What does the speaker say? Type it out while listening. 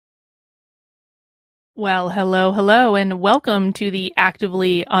Well, hello, and welcome to the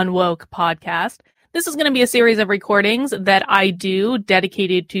Actively Unwoke podcast. This is going to be a series of recordings that I do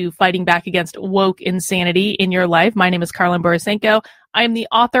dedicated to fighting back against woke insanity in your life. My name is Karlyn Borysenko. I am the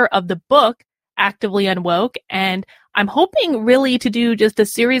author of the book, Actively Unwoke, and I'm hoping really to do just a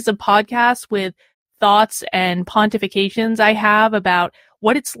series of podcasts with thoughts and pontifications I have about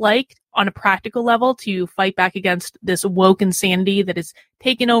what it's like on a practical level to fight back against this woke insanity that is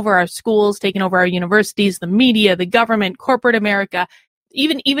taken over our schools, taken over our universities, the media, the government, corporate America,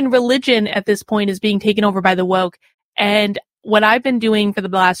 even religion at this point is being taken over by the woke. And what I've been doing for the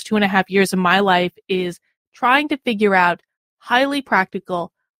last 2.5 years of my life is trying to figure out highly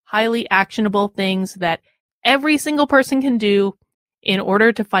practical, highly actionable things that every single person can do in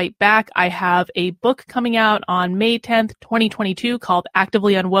order to fight back. I have a book coming out on May 10th, 2022 called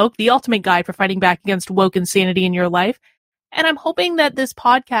Actively Unwoke, the ultimate guide for fighting back against woke insanity in your life. And I'm hoping that this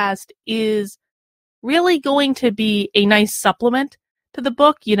podcast is really going to be a nice supplement to the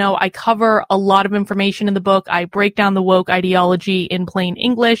book. You know, I cover a lot of information in the book. I break down the woke ideology in plain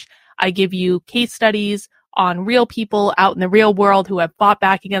English. I give you case studies on real people out in the real world who have fought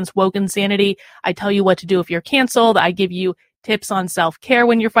back against woke insanity. I tell you what to do if you're canceled. I give you tips on self-care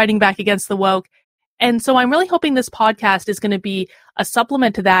when you're fighting back against the woke. And so I'm really hoping this podcast is going to be a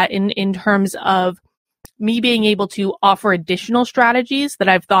supplement to that in terms of me being able to offer additional strategies that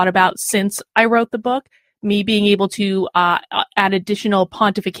I've thought about since I wrote the book, me being able to add additional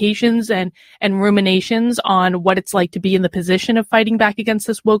pontifications and ruminations on what it's like to be in the position of fighting back against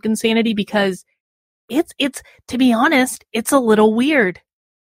this woke insanity, because it's to be honest, it's a little weird.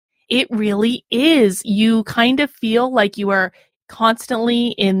 It really is. You kind of feel like you are constantly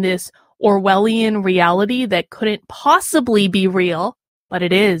in this Orwellian reality that couldn't possibly be real, but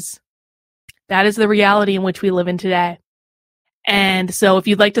it is. That is the reality in which we live in today. And so if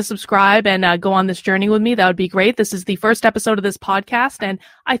you'd like to subscribe and go on this journey with me, that would be great. This is the first episode of this podcast, and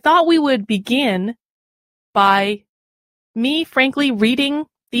I thought we would begin by me, frankly, reading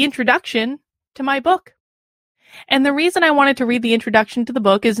the introduction to my book. And the reason I wanted to read the introduction to the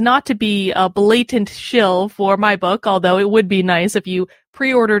book is not to be a blatant shill for my book, although it would be nice if you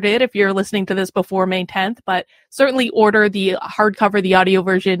pre-ordered it if you're listening to this before May 10th, but certainly order the hardcover, the audio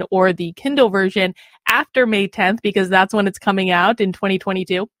version, or the Kindle version after May 10th, because that's when it's coming out in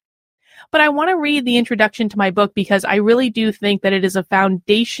 2022. But I want to read the introduction to my book because I really do think that it is a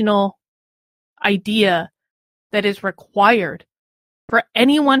foundational idea that is required for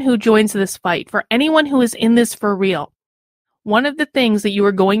anyone who joins this fight, for anyone who is in this for real. One of the things that you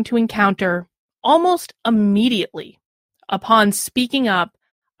are going to encounter almost immediately upon speaking up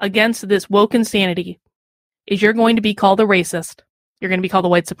against this woke insanity is you're going to be called a racist. You're going to be called a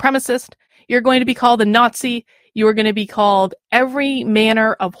white supremacist. You're going to be called a Nazi. You are going to be called every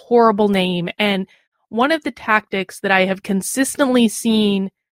manner of horrible name. And one of the tactics that I have consistently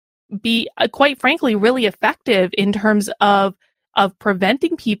seen be, quite frankly, really effective in terms of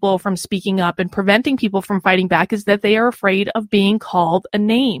preventing people from speaking up and preventing people from fighting back is that they are afraid of being called a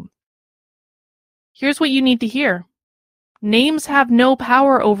name. Here's what you need to hear. Names have no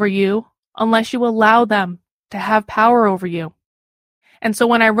power over you unless you allow them to have power over you. And so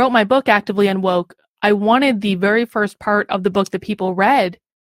when I wrote my book, Actively Unwoke, I wanted the very first part of the book that people read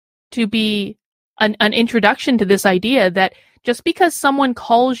to be an introduction to this idea that just because someone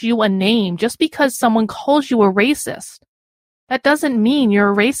calls you a name, just because someone calls you a racist, that doesn't mean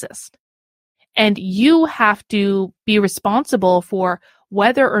you're a racist. And you have to be responsible for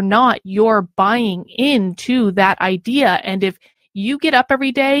whether or not you're buying into that idea. And if you get up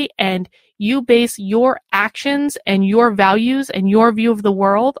every day and you base your actions and your values and your view of the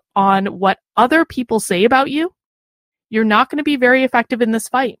world on what other people say about you, you're not going to be very effective in this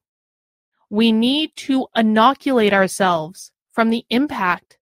fight. We need to inoculate ourselves from the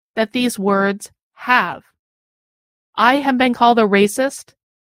impact that these words have. I have been called a racist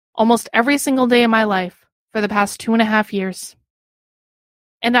almost every single day of my life for the past 2.5 years.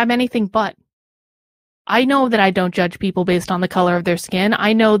 And I'm anything but. I know that I don't judge people based on the color of their skin.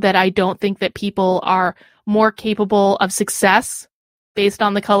 I know that I don't think that people are more capable of success based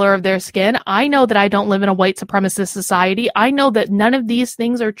on the color of their skin. I know that I don't live in a white supremacist society. I know that none of these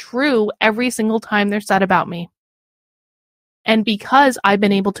things are true every single time they're said about me. And because I've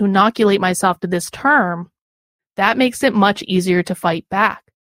been able to inoculate myself to this term, that makes it much easier to fight back.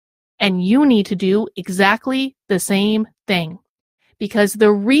 And you need to do exactly the same thing. Because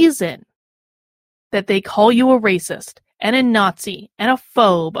the reason that they call you a racist and a Nazi and a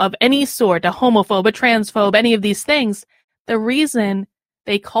phobe of any sort, a homophobe, a transphobe, any of these things, the reason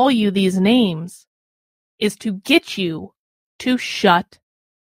they call you these names is to get you to shut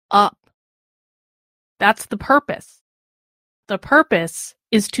up. That's the purpose. The purpose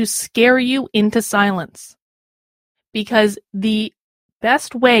is to scare you into silence. Because the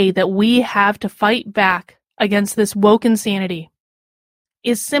best way that we have to fight back against this woke insanity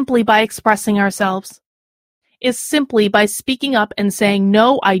is simply by expressing ourselves, is simply by speaking up and saying,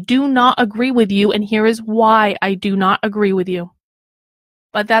 no, I do not agree with you, and here is why I do not agree with you.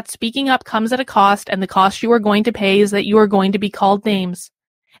 But that speaking up comes at a cost, and the cost you are going to pay is that you are going to be called names.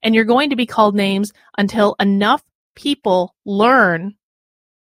 And you're going to be called names until enough people learn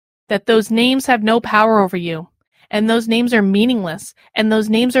that those names have no power over you. And those names are meaningless, and those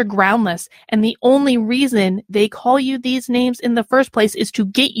names are groundless, and the only reason they call you these names in the first place is to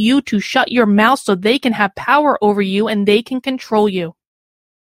get you to shut your mouth so they can have power over you and they can control you.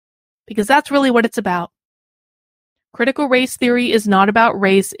 Because that's really what it's about. Critical race theory is not about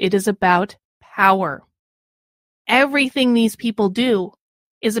race, it is about power. Everything these people do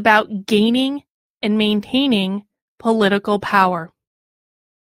is about gaining and maintaining political power.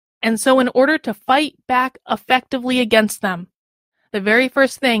 And so in order to fight back effectively against them, the very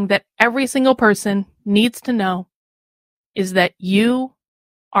first thing that every single person needs to know is that you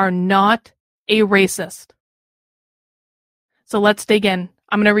are not a racist. So let's dig in.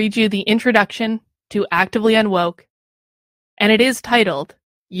 I'm going to read you the introduction to Actively Unwoke, and it is titled,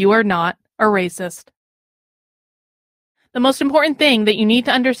 You Are Not a Racist. The most important thing that you need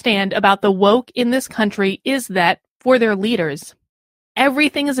to understand about the woke in this country is that, for their leaders,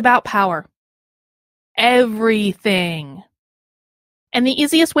 everything is about power. Everything. And the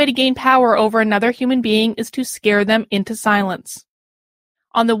easiest way to gain power over another human being is to scare them into silence.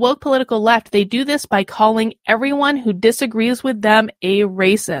 On the woke political left, they do this by calling everyone who disagrees with them a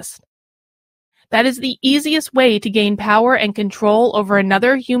racist. That is the easiest way to gain power and control over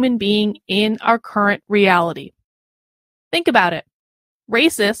another human being in our current reality. Think about it.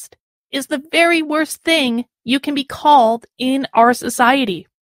 Racist is the very worst thing you can be called in our society.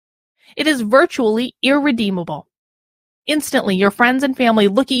 It is virtually irredeemable. Instantly, your friends and family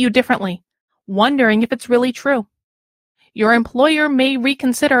look at you differently, wondering if it's really true. Your employer may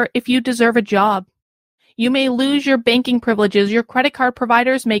reconsider if you deserve a job. You may lose your banking privileges, your credit card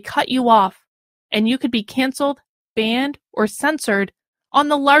providers may cut you off, and you could be canceled, banned, or censored on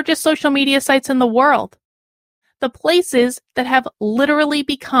the largest social media sites in the world. The places that have literally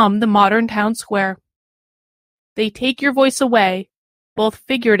become the modern town square. They take your voice away, both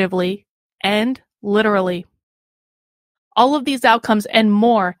figuratively and literally. All of these outcomes and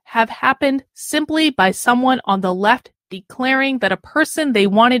more have happened simply by someone on the left declaring that a person they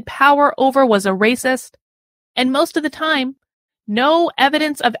wanted power over was a racist, and most of the time, no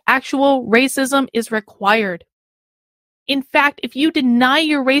evidence of actual racism is required. In fact, if you deny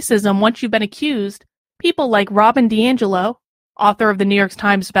your racism once you've been accused, people like Robin DiAngelo, author of the New York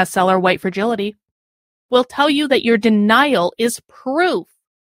Times bestseller White Fragility, will tell you that your denial is proof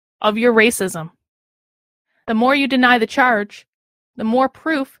of your racism. The more you deny the charge, the more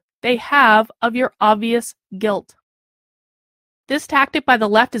proof they have of your obvious guilt. This tactic by the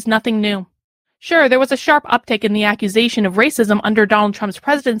left is nothing new. Sure, there was a sharp uptick in the accusation of racism under Donald Trump's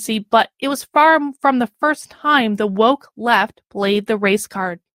presidency, but it was far from the first time the woke left played the race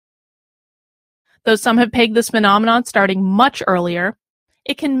card. Though some have pegged this phenomenon starting much earlier,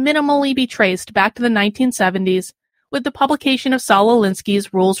 it can minimally be traced back to the 1970s with the publication of Saul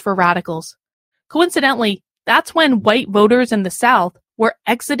Alinsky's Rules for Radicals. Coincidentally, that's when white voters in the South were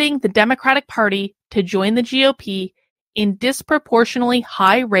exiting the Democratic Party to join the GOP in disproportionately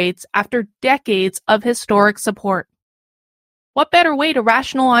high rates after decades of historic support. What better way to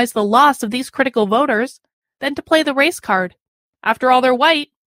rationalize the loss of these critical voters than to play the race card? After all, they're white,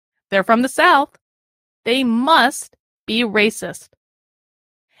 they're from the South, they must be racist.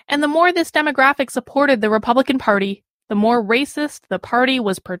 And the more this demographic supported the Republican Party, the more racist the party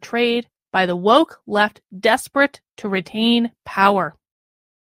was portrayed by the woke left desperate to retain power.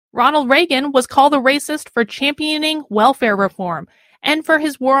 Ronald Reagan was called a racist for championing welfare reform and for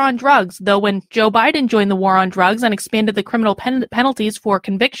his war on drugs, though when Joe Biden joined the war on drugs and expanded the criminal penalties for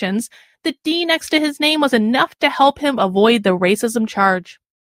convictions, the D next to his name was enough to help him avoid the racism charge.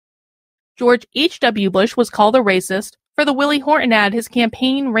 George H.W. Bush was called a racist for the Willie Horton ad his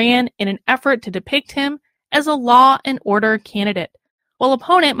campaign ran in an effort to depict him as a law and order candidate, while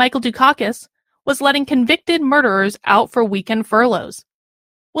opponent Michael Dukakis was letting convicted murderers out for weekend furloughs.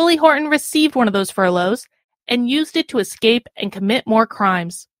 Willie Horton received one of those furloughs and used it to escape and commit more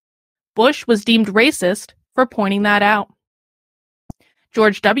crimes. Bush was deemed racist for pointing that out.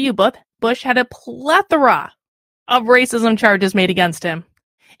 George W. Bush had a plethora of racism charges made against him,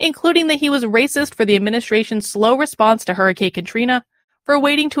 including that he was racist for the administration's slow response to Hurricane Katrina, for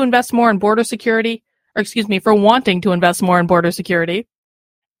waiting to invest more in border security, for wanting to invest more in border security,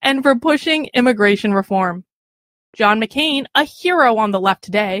 and for pushing immigration reform. John McCain, a hero on the left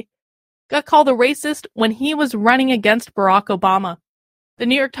today, got called a racist when he was running against Barack Obama. The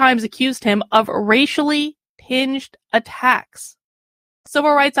New York Times accused him of racially tinged attacks.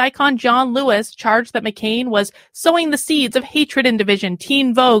 Civil rights icon John Lewis charged that McCain was sowing the seeds of hatred and division.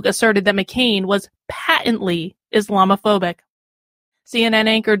 Teen Vogue asserted that McCain was patently Islamophobic. CNN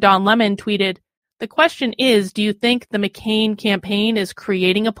anchor Don Lemon tweeted, "The question is, do you think the McCain campaign is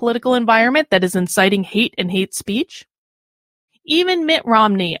creating a political environment that is inciting hate and hate speech?" Even Mitt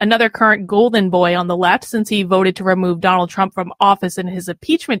Romney, another current golden boy on the left since he voted to remove Donald Trump from office in his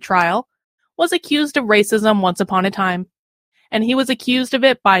impeachment trial, was accused of racism once upon a time. And he was accused of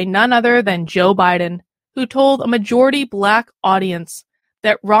it by none other than Joe Biden, who told a majority black audience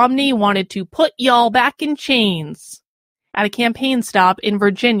that Romney wanted to put y'all back in chains at a campaign stop in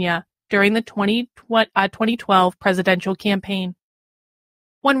Virginia during the 2012 presidential campaign.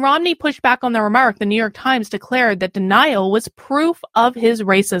 When Romney pushed back on the remark, the New York Times declared that denial was proof of his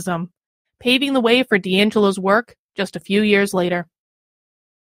racism, paving the way for D'Angelo's work just a few years later.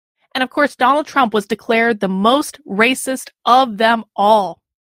 And of course, Donald Trump was declared the most racist of them all,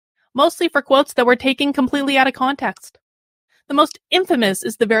 mostly for quotes that were taken completely out of context. The most infamous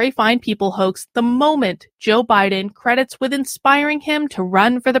is the Very Fine People hoax the moment Joe Biden credits with inspiring him to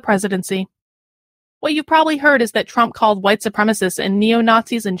run for the presidency. What you've probably heard is that Trump called white supremacists and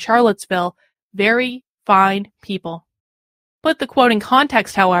neo-Nazis in Charlottesville very fine people. Put the quote in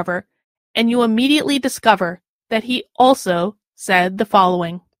context, however, and you immediately discover that he also said the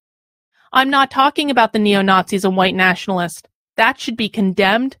following: "I'm not talking about the neo-Nazis and white nationalists. That should be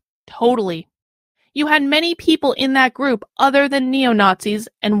condemned totally. You had many people in that group other than neo-Nazis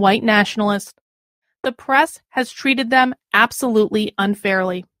and white nationalists. The press has treated them absolutely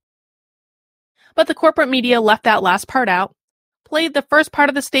unfairly." But the corporate media left that last part out, played the first part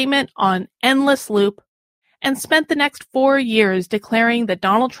of the statement on endless loop, and spent the next 4 years declaring that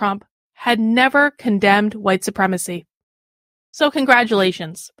Donald Trump had never condemned white supremacy. So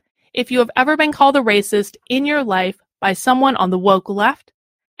congratulations. If you have ever been called a racist in your life by someone on the woke left,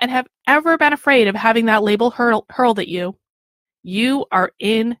 and have ever been afraid of having that label hurled at you, you are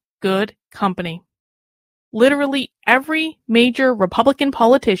in good company. Literally every major Republican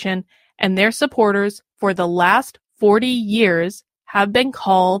politician and their supporters for the last 40 years have been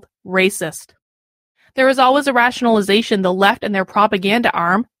called racist. There is always a rationalization the left and their propaganda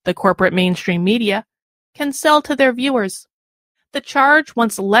arm, the corporate mainstream media, can sell to their viewers. The charge,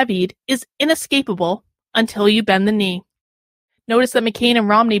 once levied, is inescapable until you bend the knee. Notice that McCain and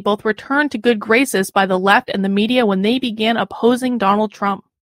Romney both returned to good graces by the left and the media when they began opposing Donald Trump.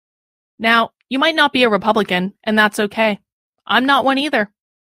 Now, you might not be a Republican, and that's okay. I'm not one either.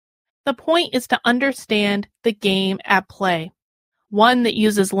 The point is to understand the game at play, one that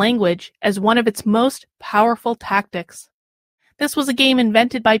uses language as one of its most powerful tactics. This was a game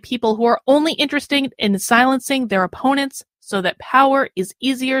invented by people who are only interested in silencing their opponents so that power is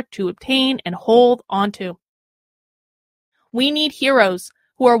easier to obtain and hold onto. We need heroes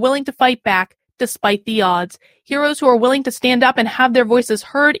who are willing to fight back despite the odds, heroes who are willing to stand up and have their voices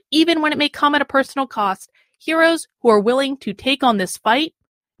heard even when it may come at a personal cost, heroes who are willing to take on this fight,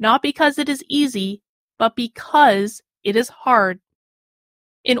 not because it is easy, but because it is hard.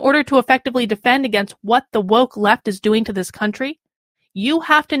 In order to effectively defend against what the woke left is doing to this country, you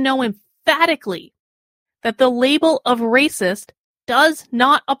have to know emphatically that the label of racist does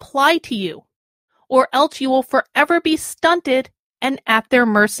not apply to you, or else you will forever be stunted and at their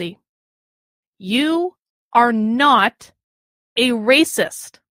mercy. You are not a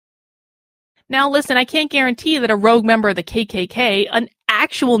racist. Now listen, I can't guarantee that a rogue member of the KKK, an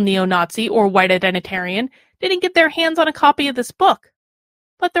actual neo-Nazi or white identitarian, didn't get their hands on a copy of this book.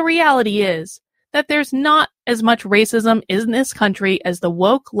 But the reality is that there's not as much racism in this country as the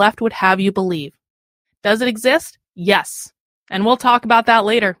woke left would have you believe. Does it exist? Yes. And we'll talk about that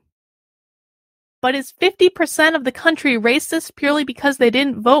later. But is 50% of the country racist purely because they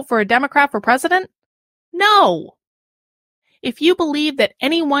didn't vote for a Democrat for president? No. If you believe that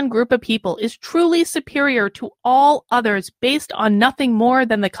any one group of people is truly superior to all others based on nothing more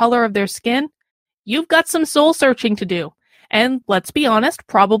than the color of their skin, you've got some soul searching to do. And let's be honest,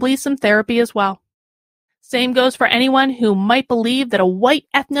 probably some therapy as well. Same goes for anyone who might believe that a white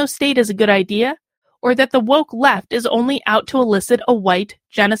ethno-state is a good idea, or that the woke left is only out to elicit a white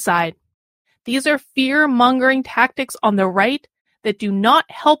genocide. These are fear-mongering tactics on the right that do not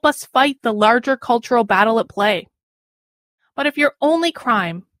help us fight the larger cultural battle at play. But if your only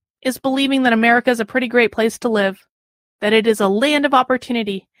crime is believing that America is a pretty great place to live, that it is a land of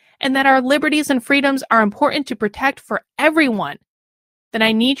opportunity, and that our liberties and freedoms are important to protect for everyone, then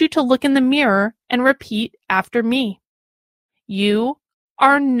I need you to look in the mirror and repeat after me. You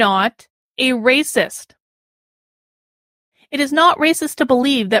are not a racist. It is not racist to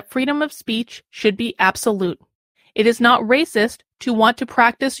believe that freedom of speech should be absolute. It is not racist to want to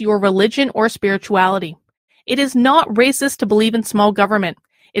practice your religion or spirituality. It is not racist to believe in small government.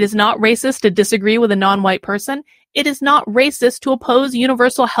 It is not racist to disagree with a non-white person. It is not racist to oppose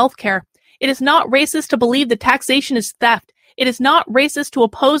universal health care. It is not racist to believe that taxation is theft. It is not racist to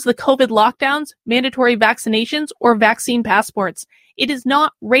oppose the COVID lockdowns, mandatory vaccinations, or vaccine passports. It is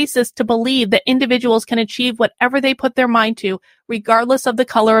not racist to believe that individuals can achieve whatever they put their mind to, regardless of the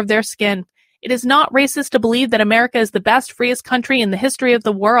color of their skin. It is not racist to believe that America is the best, freest country in the history of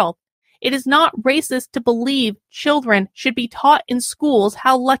the world. It is not racist to believe children should be taught in schools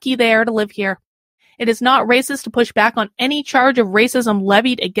how lucky they are to live here. It is not racist to push back on any charge of racism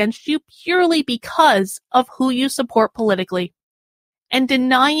levied against you purely because of who you support politically. And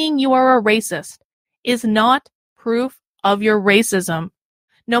denying you are a racist is not proof of your racism,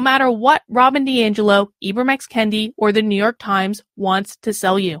 no matter what Robin DiAngelo, Ibram X. Kendi, or the New York Times wants to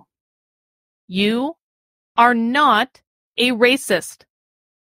sell you. You are not a racist.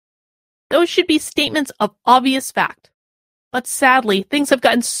 Those should be statements of obvious fact. But sadly, things have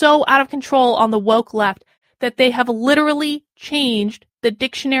gotten so out of control on the woke left that they have literally changed the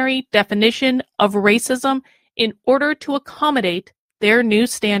dictionary definition of racism in order to accommodate their new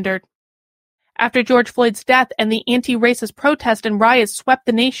standard. After George Floyd's death and the anti-racist protest and riots swept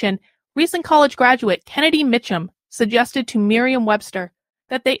the nation, recent college graduate Kennedy Mitchum suggested to Merriam-Webster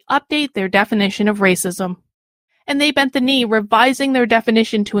that they update their definition of racism. And they bent the knee, revising their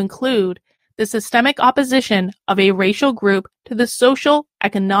definition to include the systemic opposition of a racial group to the social,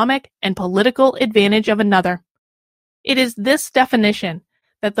 economic, and political advantage of another. It is this definition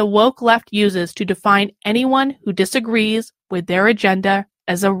that the woke left uses to define anyone who disagrees with their agenda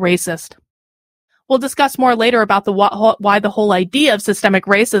as a racist. We'll discuss more later about why the whole idea of systemic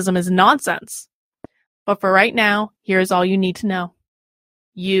racism is nonsense. But for right now, here's all you need to know.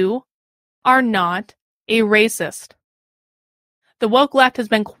 You are not a racist. The woke left has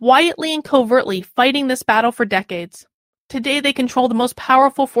been quietly and covertly fighting this battle for decades. Today they control the most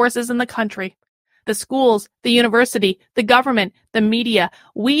powerful forces in the country. The schools, the university, the government, the media.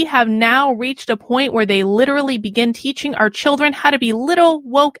 We have now reached a point where they literally begin teaching our children how to be little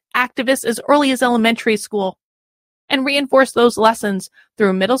woke activists as early as elementary school, and reinforce those lessons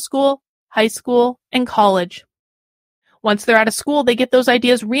through middle school, high school, and college. Once they're out of school, they get those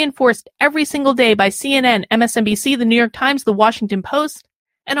ideas reinforced every single day by CNN, MSNBC, the New York Times, the Washington Post,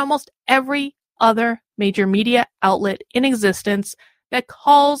 and almost every other major media outlet in existence that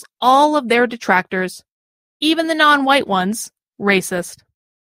calls all of their detractors, even the non-white ones, racist.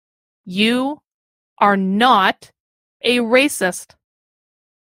 You are not a racist.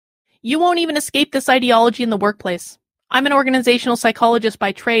 You won't even escape this ideology in the workplace. I'm an organizational psychologist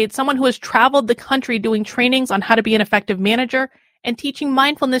by trade, someone who has traveled the country doing trainings on how to be an effective manager and teaching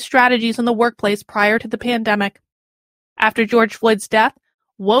mindfulness strategies in the workplace prior to the pandemic. After George Floyd's death,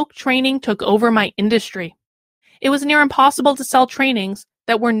 woke training took over my industry. It was near impossible to sell trainings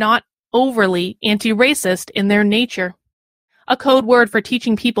that were not overly anti-racist in their nature, a code word for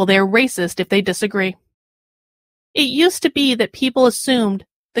teaching people they're racist if they disagree. It used to be that people assumed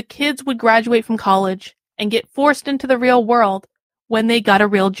the kids would graduate from college and get forced into the real world when they got a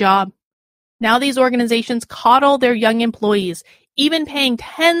real job. Now these organizations coddle their young employees, even paying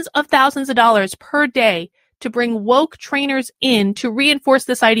tens of thousands of dollars per day to bring woke trainers in to reinforce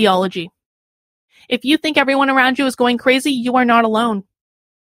this ideology. If you think everyone around you is going crazy, you are not alone.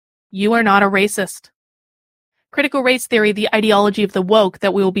 You are not a racist. Critical race theory, the ideology of the woke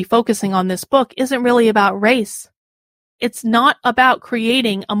that we will be focusing on this book, isn't really about race. It's not about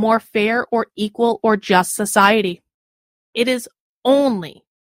creating a more fair or equal or just society. It is only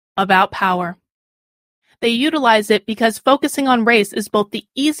about power. They utilize it because focusing on race is both the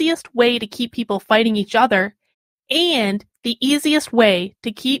easiest way to keep people fighting each other and the easiest way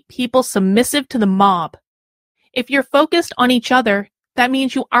to keep people submissive to the mob. If you're focused on each other, that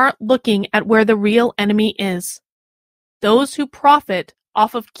means you aren't looking at where the real enemy is. Those who profit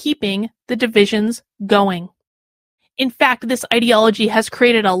off of keeping the divisions going. In fact, this ideology has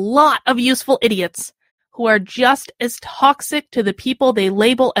created a lot of useful idiots who are just as toxic to the people they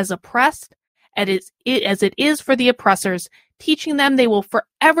label as oppressed as it is for the oppressors, teaching them they will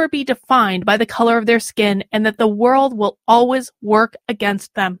forever be defined by the color of their skin and that the world will always work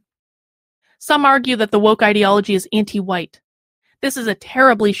against them. Some argue that the woke ideology is anti-white. This is a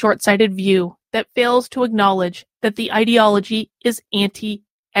terribly short-sighted view that fails to acknowledge that the ideology is anti-everyone.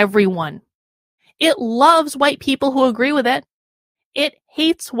 everyone. It loves white people who agree with it. It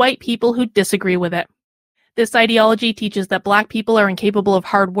hates white people who disagree with it. This ideology teaches that Black people are incapable of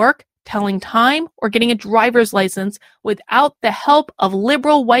hard work, telling time, or getting a driver's license without the help of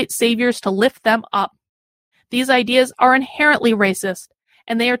liberal white saviors to lift them up. These ideas are inherently racist,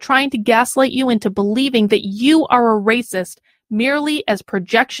 and they are trying to gaslight you into believing that you are a racist merely as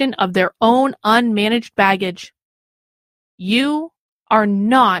projection of their own unmanaged baggage. You are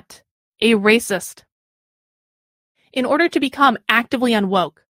not a racist. In order to become actively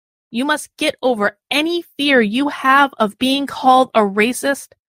unwoke, you must get over any fear you have of being called a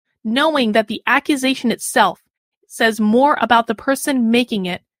racist, knowing that the accusation itself says more about the person making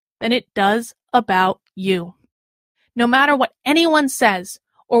it than it does about you. No matter what anyone says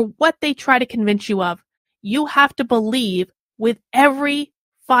or what they try to convince you of, you have to believe with every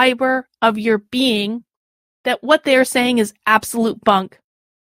fiber of your being that what they are saying is absolute bunk.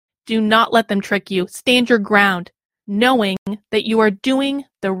 Do not let them trick you. Stand your ground, knowing that you are doing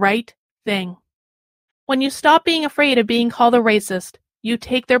the right thing. When you stop being afraid of being called a racist, you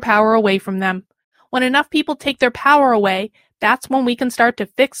take their power away from them. When enough people take their power away, that's when we can start to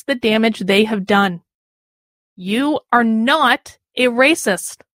fix the damage they have done. You are not a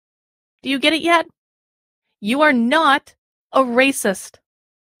racist. Do you get it yet? You are not a racist.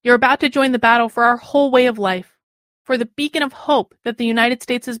 You're about to join the battle for our whole way of life, for the beacon of hope that the United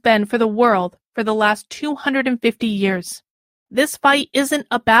States has been for the world for the last 250 years. This fight isn't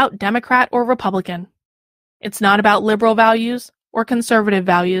about Democrat or Republican. It's not about liberal values or conservative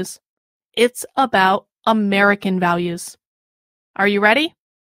values. It's about American values. Are you ready?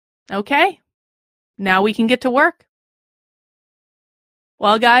 Okay. Now we can get to work.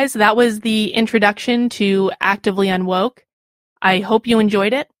 Well, guys, that was the introduction to Actively Unwoke. I hope you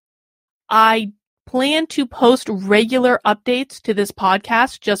enjoyed it. I plan to post regular updates to this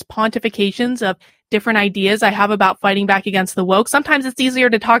podcast, just pontifications of different ideas I have about fighting back against the woke. Sometimes it's easier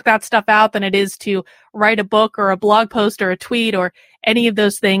to talk that stuff out than it is to write a book or a blog post or a tweet or any of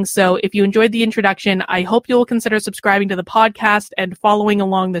those things. So if you enjoyed the introduction, I hope you will consider subscribing to the podcast and following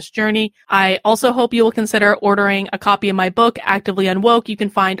along this journey. I also hope you will consider ordering a copy of my book, Actively Unwoke. You can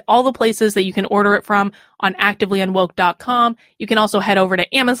find all the places that you can order it from on activelyunwoke.com. You can also head over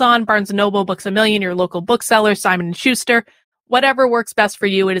to Amazon, Barnes & Noble, Books A Million, your local bookseller, Simon & Schuster. Whatever works best for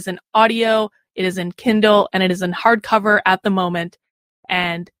you. It is in audio, it is in Kindle, and it is in hardcover at the moment.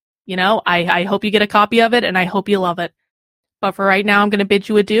 And, I hope you get a copy of it, and I hope you love it. But for right now, I'm going to bid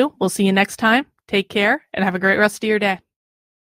you adieu. We'll see you next time. Take care, and have a great rest of your day.